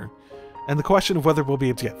unclear. And the question of whether we'll be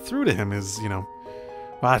able to get through to him is, you know,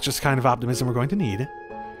 well, that's just kind of optimism we're going to need.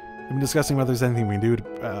 We've been discussing whether there's anything we can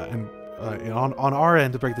do on our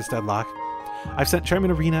end to break this deadlock. I've sent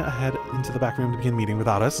Chairman Irina ahead into the back room to begin meeting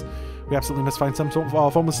without us. We absolutely must find some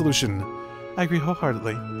form of solution. I agree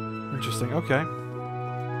wholeheartedly. Interesting, okay.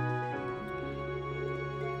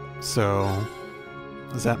 So,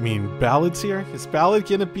 does that mean Ballad's here? Is Ballad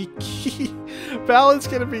gonna be key? Ballad's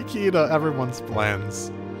gonna be key to everyone's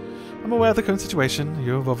plans. I'm aware of the current situation.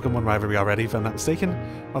 You have overcome one rivalry already, if I'm not mistaken.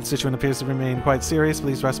 While the situation appears to remain quite serious,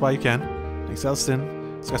 please rest while you can. Thanks,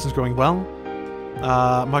 Elston. Discussion's going well.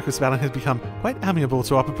 Marcus Ballon has become quite amiable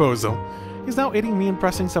to our proposal. He's now aiding me in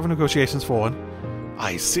pressing several negotiations forward.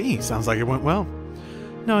 I see. Sounds like it went well.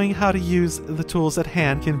 Knowing how to use the tools at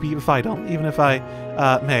hand can be vital, even if I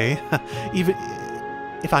may.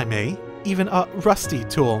 Even a rusty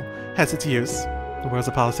tool has its use. The worlds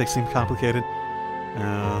of politics seem complicated.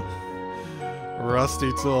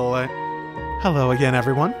 Rusty tool, eh? Hello again,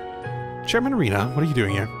 everyone. Chairman Irina, what are you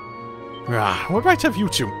doing here? What right have you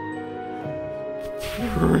two?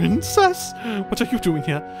 Princess? What are you doing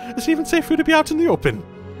here? Is it even safe for you to be out in the open?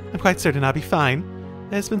 I'm quite certain I'll be fine.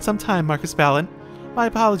 It's been some time, Marcus Ballon. My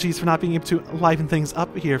apologies for not being able to liven things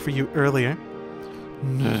up here for you earlier.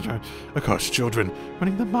 Of course, children,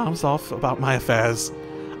 running their mouths off about my affairs.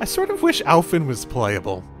 I sort of wish Alphen was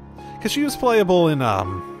playable. Because she was playable in,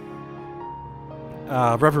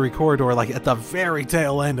 Reverie Corridor, like, at the very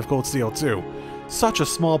tail end of Cold Steel 2. Such a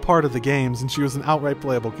small part of the games, and she was an outright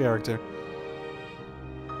playable character.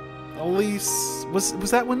 Elise...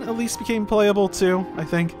 Was that when Elise became playable, too, I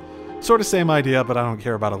think? Sort of same idea, but I don't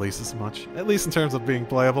care about Elise as much. At least in terms of being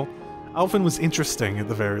playable. Alphen was interesting at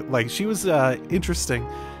the very... Like, she was, interesting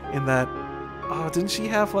in that... Oh, didn't she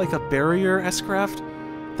have, like, a barrier S-craft?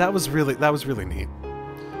 That was really neat.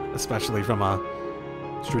 Especially from a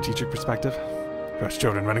strategic perspective. Gosh,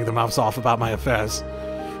 children running their mouths off about my affairs.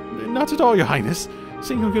 Not at all, Your Highness.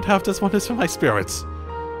 Seeing your good health does wonders for my spirits.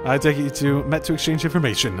 I take it you two met to exchange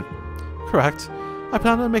information. Correct. I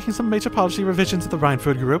plan on making some major policy revisions of the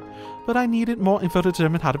Rhineford group, but I needed more info to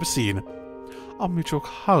determine how to proceed. Our mutual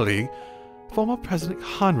colleague, former President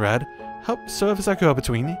Conrad, helped serve as our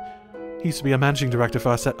go-between. He used to be a managing director for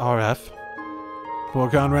us at RF. Poor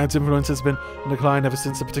Conrad's influence has been in decline ever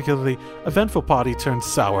since a particularly eventful party turned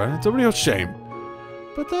sour. It's a real shame.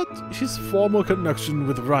 But that his formal connection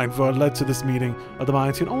with Rhineford led to this meeting of the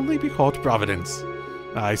minds can only be called Providence.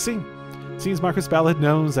 I see. Seems Marcus Ballard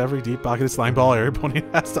knows every deep-pocketed slime ball everybody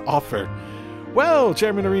has to offer. Well,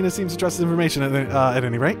 Chairman Arena seems to trust his information at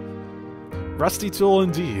any rate. Rusty tool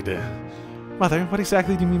indeed. Mother, what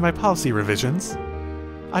exactly do you mean by policy revisions?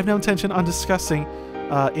 I've no intention on discussing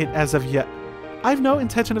it as of yet. I've no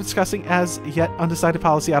intention of discussing as yet undecided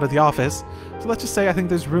policy out of the office, so let's just say I think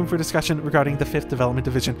there's room for discussion regarding the 5th Development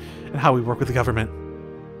Division and how we work with the government.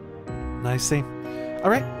 I see.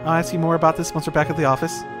 Alright, I'll ask you more about this once we're back at the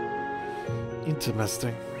office.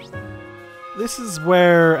 Interesting. This is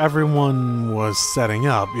where everyone was setting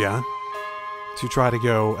up, yeah? To try to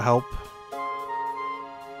go help.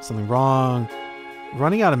 Something wrong.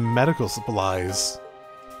 Running out of medical supplies.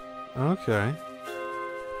 Okay.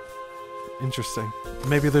 Interesting.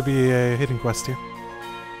 Maybe there'll be a hidden quest here.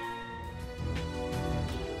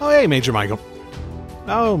 Oh, hey, Major Michael.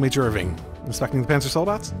 Oh, Major Irving. Inspecting the Panzer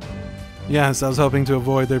Soldats? Yes, I was hoping to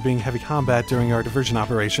avoid there being heavy combat during our diversion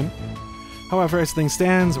operation. However, as things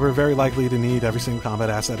stand, we're very likely to need every single combat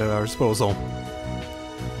asset at our disposal.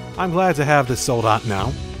 I'm glad to have this sold out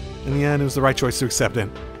now. In the end, it was the right choice to accept it.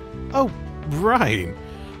 Oh, right.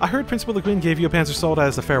 I heard Principal Le Guin gave you a Panzer Soldat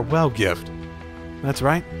as a farewell gift. That's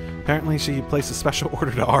right. Apparently she placed a special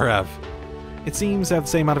order to RF. It seems to have the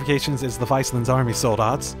same modifications as the Viceland's army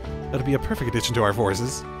soldats. That'll be a perfect addition to our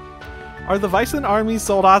forces. Are the Viceland army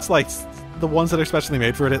soldats like the ones that are specially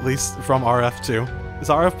made for it, at least from RF too? Is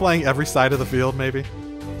RF playing every side of the field, maybe?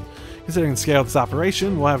 Considering the scale of this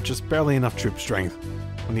operation, we'll have just barely enough troop strength.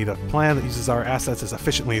 We'll need a plan that uses our assets as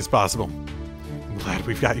efficiently as possible. I'm glad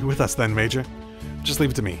we've got you with us then, Major. Just leave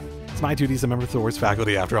it to me. It's my duty as a member of Thor's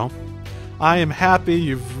faculty, after all. I am happy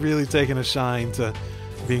you've really taken a shine to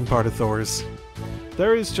being part of Thor's.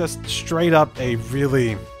 There is just straight up a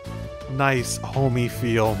really nice, homey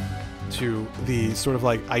feel to the sort of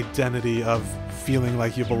like identity of feeling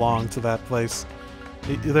like you belong to that place.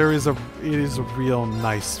 It is a real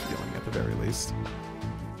nice feeling at the very least.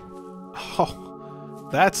 Oh,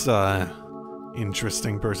 that's a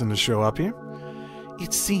interesting person to show up here.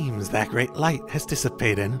 It seems that great light has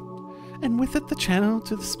dissipated, and with it the channel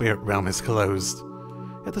to the spirit realm is closed.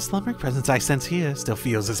 Yet the slumbering presence I sense here still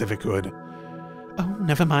feels as if it could. Oh,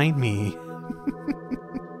 never mind me.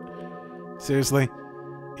 Seriously?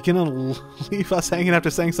 You're gonna leave us hanging after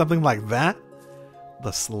saying something like that?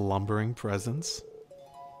 The slumbering presence?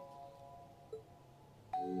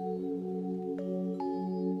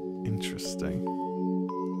 Interesting.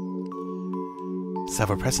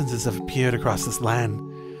 Several presences have appeared across this land.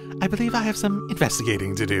 I believe I have some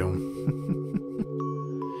investigating to do.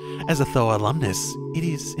 As a Thor alumnus, it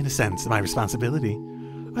is, in a sense, my responsibility.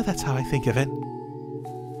 Or that's how I think of it.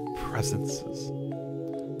 Presences.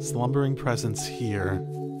 Slumbering presence here.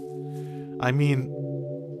 I mean,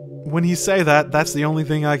 when you say that, that's the only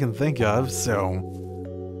thing I can think of, so...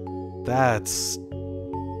 That's...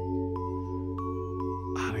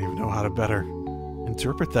 I don't even know how to better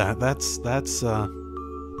interpret that. That's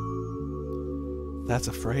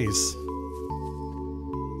a phrase.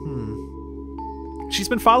 She's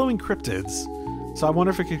been following cryptids, so I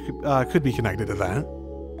wonder if it could be connected to that.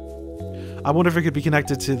 I wonder if it could be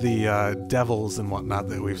connected to the devils and whatnot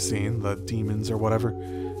that we've seen, the demons or whatever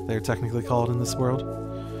they're technically called in this world.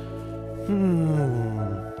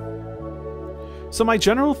 So my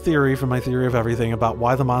general theory from my theory of everything about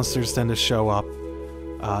why the monsters tend to show up.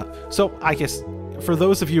 So I guess for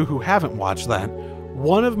those of you who haven't watched that,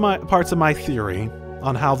 one of my parts of my theory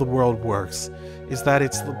on how the world works is that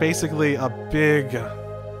it's basically a big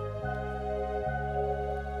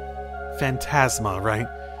phantasma, right?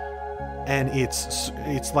 And it's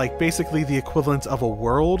like basically the equivalent of a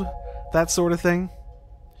world, that sort of thing,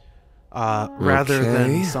 rather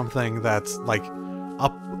than something that's like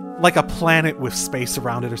a planet with space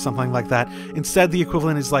around it or something like that. Instead, the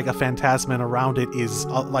equivalent is like a phantasma, and around it is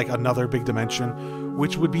like another big dimension,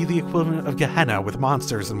 which would be the equivalent of Gehenna with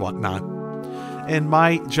monsters and whatnot. And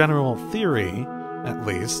my general theory, at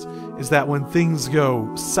least, is that when things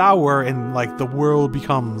go sour and like the world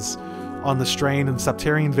becomes on the strain and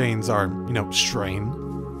subterranean veins are, you know, strain,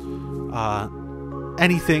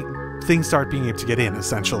 things start being able to get in,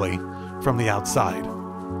 essentially, from the outside.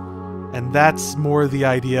 And that's more the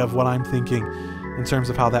idea of what I'm thinking in terms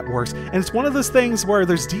of how that works. And it's one of those things where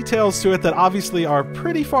there's details to it that obviously are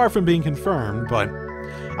pretty far from being confirmed, but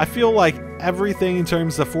I feel like everything in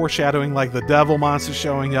terms of foreshadowing, like the devil monster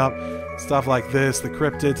showing up, stuff like this, the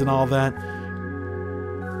cryptids and all that,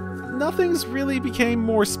 nothing's really became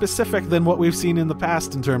more specific than what we've seen in the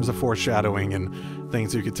past in terms of foreshadowing and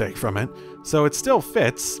things you could take from it. So it still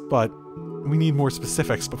fits, but we need more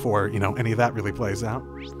specifics before, you know, any of that really plays out.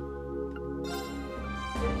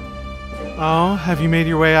 Oh, have you made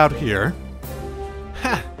your way out here?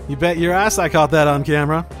 Ha! You bet your ass I caught that on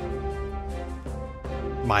camera.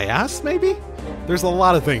 My ass, maybe? There's a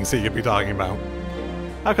lot of things that you could be talking about.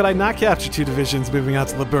 How could I not capture 2 divisions moving out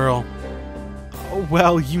to the Burl? Oh,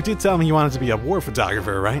 well, you did tell me you wanted to be a war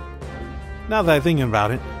photographer, right? Now that I'm thinking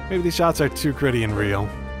about it, maybe these shots are too gritty and real.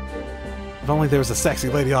 If only there was a sexy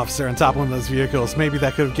lady officer on top of one of those vehicles, maybe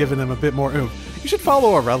that could have given them a bit more oomph. You should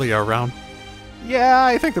follow Aurelia around. Yeah,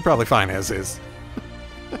 I think they're probably fine as is.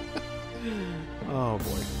 Oh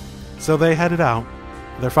boy. So they headed out.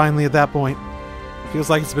 They're finally at that point. Feels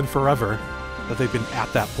like it's been forever that they've been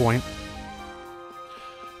at that point.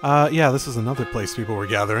 Yeah, this is another place people were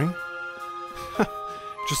gathering.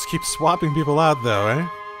 Just keep swapping people out though, eh?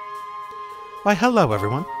 Why, hello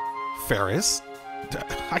everyone. Ferris?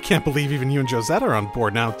 I can't believe even you and Josette are on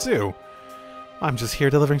board now too. I'm just here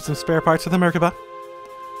delivering some spare parts for the Merkaba.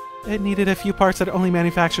 It needed a few parts that are only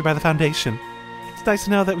manufactured by the Foundation. It's nice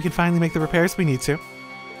to know that we can finally make the repairs we need to.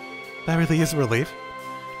 That really is a relief.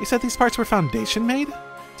 You said these parts were Foundation made?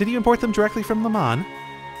 Did you import them directly from Le Mans?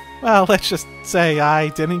 Well, let's just say I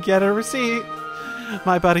didn't get a receipt.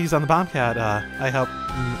 My buddies on the Bobcat,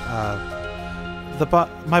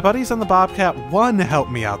 my buddies on the Bobcat 1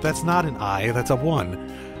 helped me out. That's not an I, that's a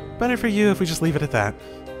 1. Better for you if we just leave it at that.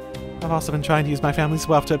 I've also been trying to use my family's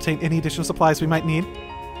wealth to obtain any additional supplies we might need.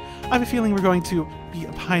 I have a feeling we're going to be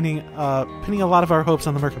pinning a lot of our hopes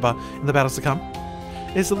on the Merkaba in the battles to come.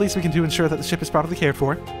 It's the least we can do to ensure that the ship is properly cared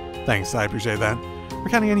for. Thanks, I appreciate that. We're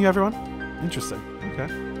counting on you, everyone. Interesting. Okay.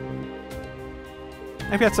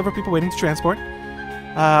 I've got several people waiting to transport.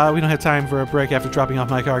 We don't have time for a break after dropping off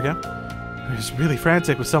my cargo. We're just really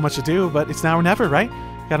frantic with so much to do, but it's now or never, right?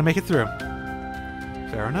 Gotta make it through.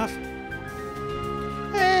 Fair enough.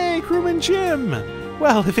 Hey, Crewman Jim!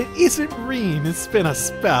 Well, if it isn't Reen, it's been a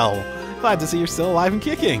spell. Glad to see you're still alive and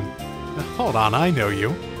kicking. Hold on, I know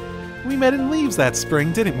you. We met in Leaves that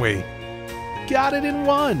spring, didn't we? Got it in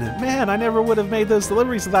one! Man, I never would have made those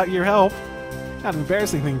deliveries without your help. Not an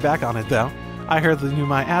embarrassing thing back on it, though. I heard that you knew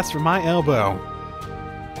my ass from my elbow.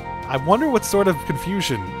 I wonder what sort of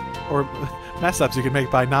confusion or mess-ups you can make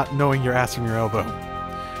by not knowing your ass from your elbow.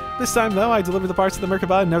 This time, though, I delivered the parts of the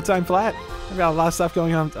Merkaba in no time flat. I've got a lot of stuff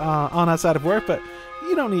going on outside of work, but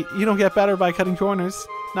you don't get better by cutting corners.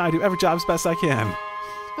 Now I do every job as best I can.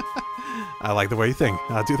 I like the way you think.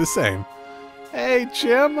 I'll do the same. Hey,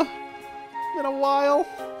 Jim! Been a while.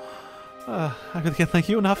 I really can't thank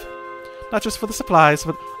you enough. Not just for the supplies,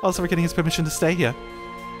 but also for getting his permission to stay here.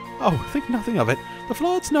 Oh, think nothing of it. The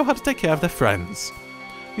Flords know how to take care of their friends.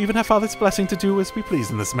 We even have Father's blessing to do as we please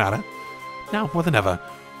in this matter. Now, more than ever,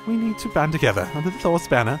 we need to band together under the Thor's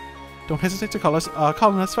banner. Don't hesitate to call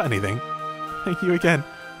on us for anything. Thank you again.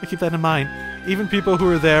 I keep that in mind. Even people who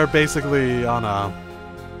are there basically on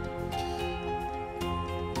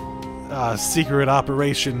a secret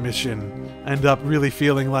operation mission end up really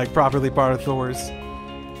feeling like properly part of Thor's.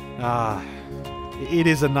 It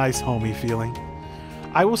is a nice homey feeling.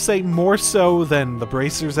 I will say more so than the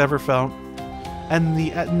Bracers ever felt. And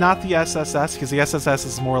not the SSS, because the SSS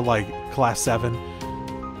is more like Class 7.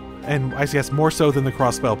 And I guess more so than the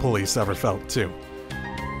Crossbell Police ever felt, too.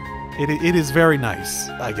 It is very nice,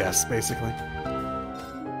 I guess, basically.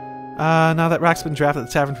 Now that Rack's been drafted,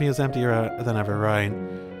 the tavern feels emptier than ever, right?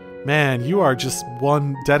 Man, you are just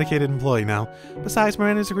one dedicated employee now. Besides,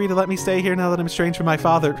 Miranda's agreed to let me stay here now that I'm estranged from my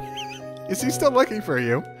father. Is he still looking for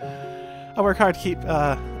you? I'll work hard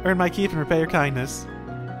to earn my keep and repay your kindness.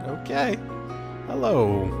 Okay.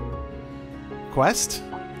 Hello. Quest?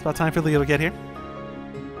 It's about time for Leo to get here.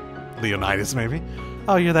 Leonidas, maybe?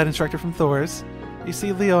 Oh, you're that instructor from Thor's. You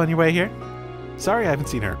see Leo on your way here? Sorry I haven't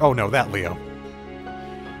seen her. Oh no, that Leo.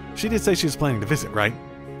 She did say she was planning to visit, right?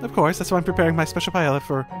 Of course, that's why I'm preparing my special paella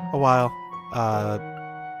for a while.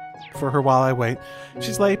 For her while I wait.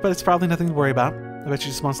 She's late, but it's probably nothing to worry about. I bet she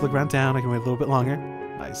just wants to look around town. I can wait a little bit longer.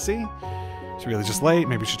 I see. She's really just late.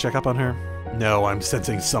 Maybe we should check up on her. No, I'm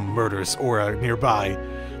sensing some murderous aura nearby.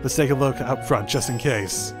 Let's take a look out front just in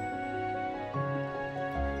case.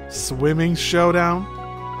 Swimming showdown?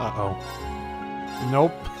 Uh-oh.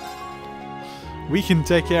 Nope. We can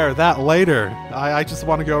take care of that later. I just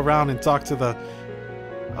want to go around and talk to the...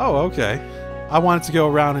 Oh, okay. I wanted to go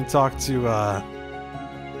around and talk to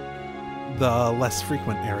the less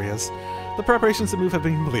frequent areas. The preparations to move have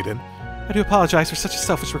been completed. I do apologize for such a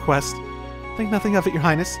selfish request. Think nothing of it, Your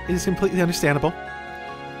Highness. It is completely understandable.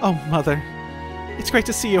 Oh, Mother. It's great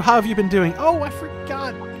to see you. How have you been doing? Oh, I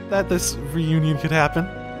forgot that this reunion could happen.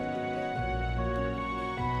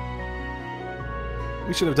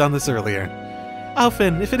 We should have done this earlier.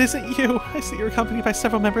 Alphen, if it isn't you, I see you're accompanied by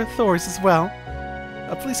several members of Thor's as well.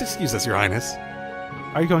 Please excuse us, Your Highness.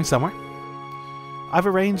 Are you going somewhere? I've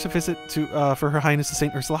arranged a visit to for Her Highness to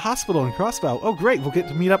St. Ursula Hospital in Crossbell. Oh, great. We'll get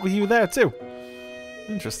to meet up with you there, too.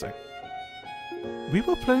 Interesting. We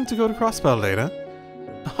were planning to go to Crossbell later.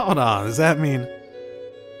 Hold on. Does that mean...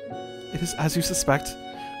 It is as you suspect.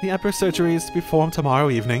 The Empress surgery is to be performed tomorrow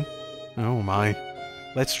evening. Oh, my.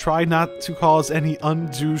 Let's try not to cause any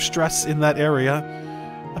undue stress in that area.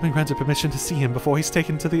 I've been granted permission to see him before he's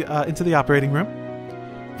taken to the into the operating room.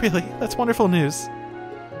 Really? That's wonderful news.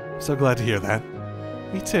 I'm so glad to hear that.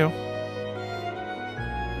 Me too.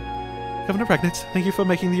 Governor Pregnant, thank you for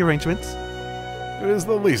making the arrangements. It is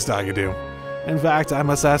the least I could do. In fact, I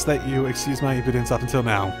must ask that you excuse my impudence up until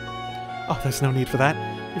now. Oh, there's no need for that.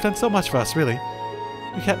 You've done so much for us, really.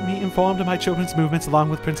 You kept me informed of my children's movements along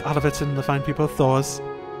with Prince Olivet and the fine people of Thor's.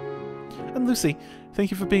 And Lucy,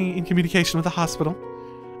 thank you for being in communication with the hospital.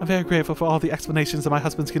 I'm very grateful for all the explanations of my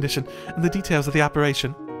husband's condition and the details of the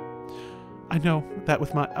operation. I know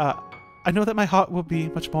that my heart will be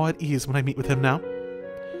much more at ease when I meet with him now.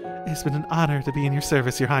 It has been an honor to be in your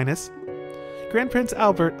service, Your Highness. Grand Prince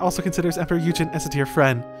Albert also considers Emperor Eugen as a dear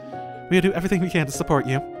friend. We will do everything we can to support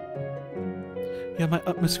you. You have my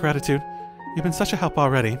utmost gratitude. You've been such a help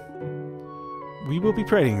already. We will be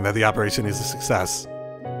praying that the operation is a success.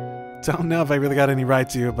 Don't know if I really got any right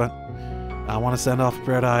to, but I want to send off a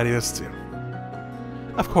prayer to Idios too.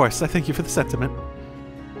 Of course, I thank you for the sentiment.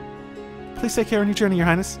 Please take care on your journey, Your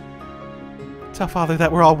Highness. Tell Father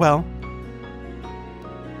that we're all well.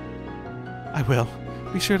 I will.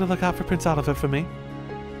 Be sure to look out for Prince Oliver for me.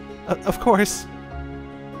 Of course.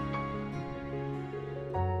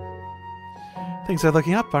 Things are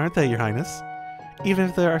looking up, aren't they, Your Highness? Even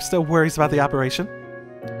if there are still worries about the operation.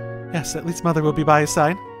 Yes, at least Mother will be by his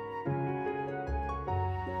side.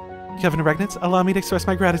 Governor Regnitz, allow me to express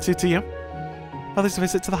my gratitude to you. Mother's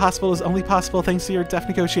visit to the hospital is only possible thanks to your deft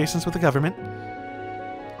negotiations with the government.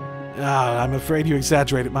 I'm afraid you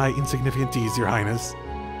exaggerated my insignificant deeds, Your Highness.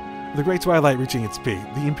 With the Great Twilight reaching its peak,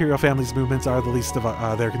 the Imperial family's movements are the least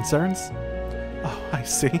of their concerns. Oh, I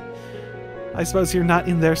see. I suppose you're not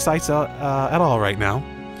in their sights at all right now.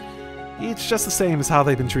 It's just the same as how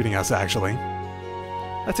they've been treating us, actually.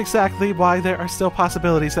 That's exactly why there are still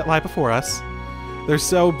possibilities that lie before us. They're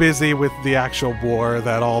so busy with the actual war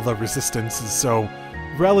that all the resistance is so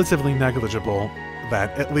relatively negligible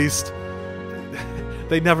that at least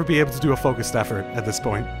they'd never be able to do a focused effort at this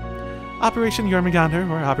point. Operation Jormungandr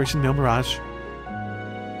or Operation No Mirage.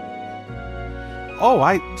 Oh,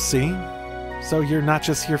 I see. So you're not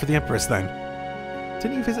just here for the Empress, then?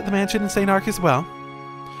 Didn't you visit the mansion in St. Ark as well?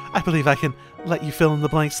 I believe I can let you fill in the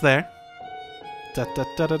blanks there.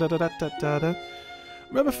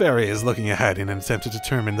 Remiferi is looking ahead in an attempt to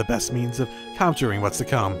determine the best means of countering what's to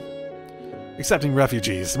come. Accepting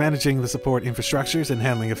refugees, managing the support infrastructures, and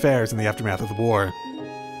handling affairs in the aftermath of the war.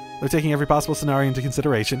 They're taking every possible scenario into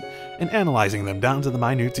consideration and analyzing them down to the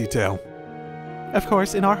minute detail. Of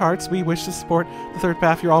course, in our hearts, we wish to support the third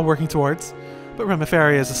path you're all working towards, but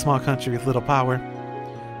Remiferi is a small country with little power.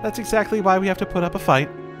 That's exactly why we have to put up a fight.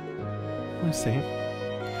 Let's see.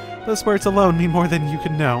 Those words alone mean more than you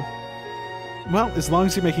can know. Well, as long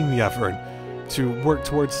as you're making the effort to work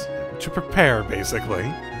towards, to prepare, basically.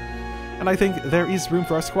 And I think there is room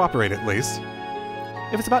for us to cooperate, at least.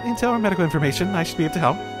 If it's about intel or medical information, I should be able to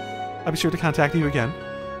help. I'll be sure to contact you again.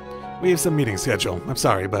 We have some meetings scheduled. I'm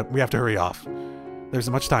sorry, but we have to hurry off. There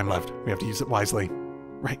isn't much time left. We have to use it wisely.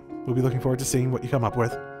 Right. We'll be looking forward to seeing what you come up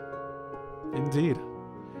with. Indeed.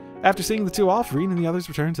 After seeing the two off, Reen and the others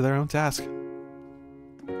return to their own task.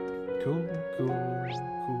 Cool.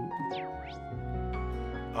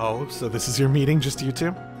 Oh, so this is your meeting, just you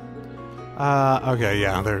two? Okay,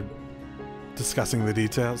 yeah, they're discussing the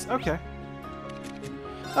details. Okay.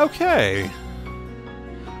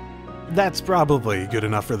 That's probably good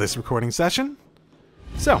enough for this recording session.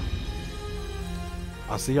 So,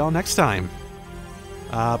 I'll see y'all next time.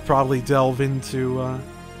 Probably delve into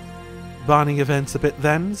bonding events a bit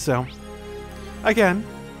then, so... Again,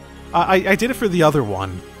 I did it for the other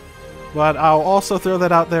one, but I'll also throw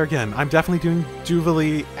that out there again. I'm definitely doing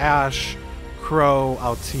Jubilee, Ash, Crow,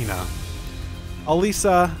 Altina.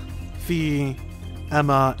 Alisa, Fee,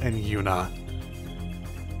 Emma, and Yuna.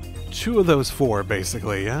 2 of those 4,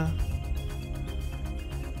 basically, yeah?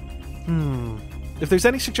 If there's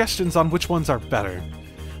any suggestions on which ones are better.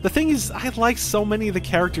 The thing is, I like so many of the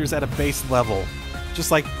characters at a base level.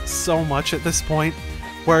 Just, like, so much at this point.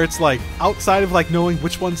 Where it's, like, outside of, like, knowing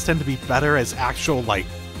which ones tend to be better as actual, like,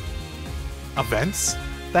 events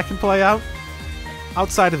that can play out.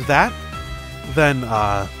 Outside of that, then,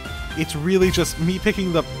 it's really just me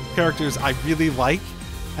picking the characters I really like,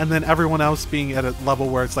 and then everyone else being at a level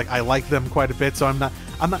where it's like I like them quite a bit, so I'm not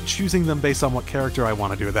choosing them based on what character I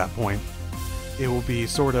want to do at that point. It will be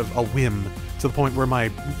sort of a whim to the point where my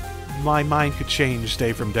mind could change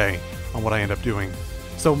day from day on what I end up doing.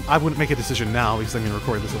 So I wouldn't make a decision now because I'm going to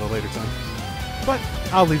record this at a later time. But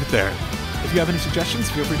I'll leave it there. If you have any suggestions,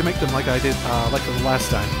 feel free to make them like I did like the last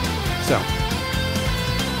time. So,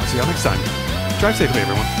 I'll see y'all next time. Drive safely,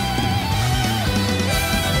 everyone.